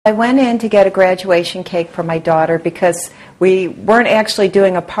I went in to get a graduation cake for my daughter because we weren't actually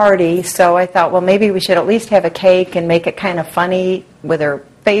doing a party, so I thought, well, maybe we should at least have a cake and make it kind of funny with her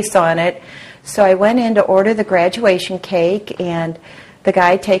face on it. So I went in to order the graduation cake, and the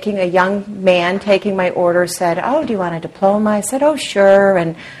guy a young man taking my order said, "Oh, do you want a diploma?" I said, "Oh, sure."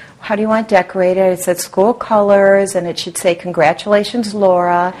 And how do you want it decorated? I said, "School colors," and it should say, "Congratulations,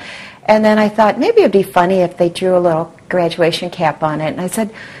 Laura." And then I thought maybe it would be funny if they drew a little graduation cap on it. And I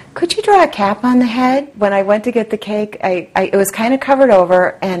said, "Could you draw a cap on the head?" When I went to get the cake, it was kind of covered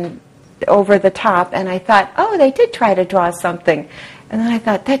over and over the top, and I thought, oh, they did try to draw something. And then I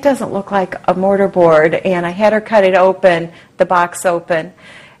thought, that doesn't look like a mortarboard. And I had her cut it open, the box open.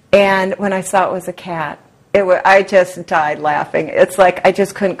 And when I saw it was a cat, I just died laughing. It's like I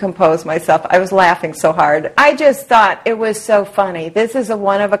just couldn't compose myself. I was laughing so hard. I just thought it was so funny. This is a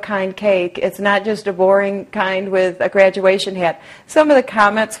one-of-a-kind cake. It's not just a boring kind with a graduation hat. Some of the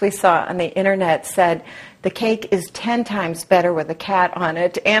comments we saw on the internet said the cake is 10 times better with a cat on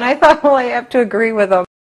it. And I thought, well, I have to agree with them.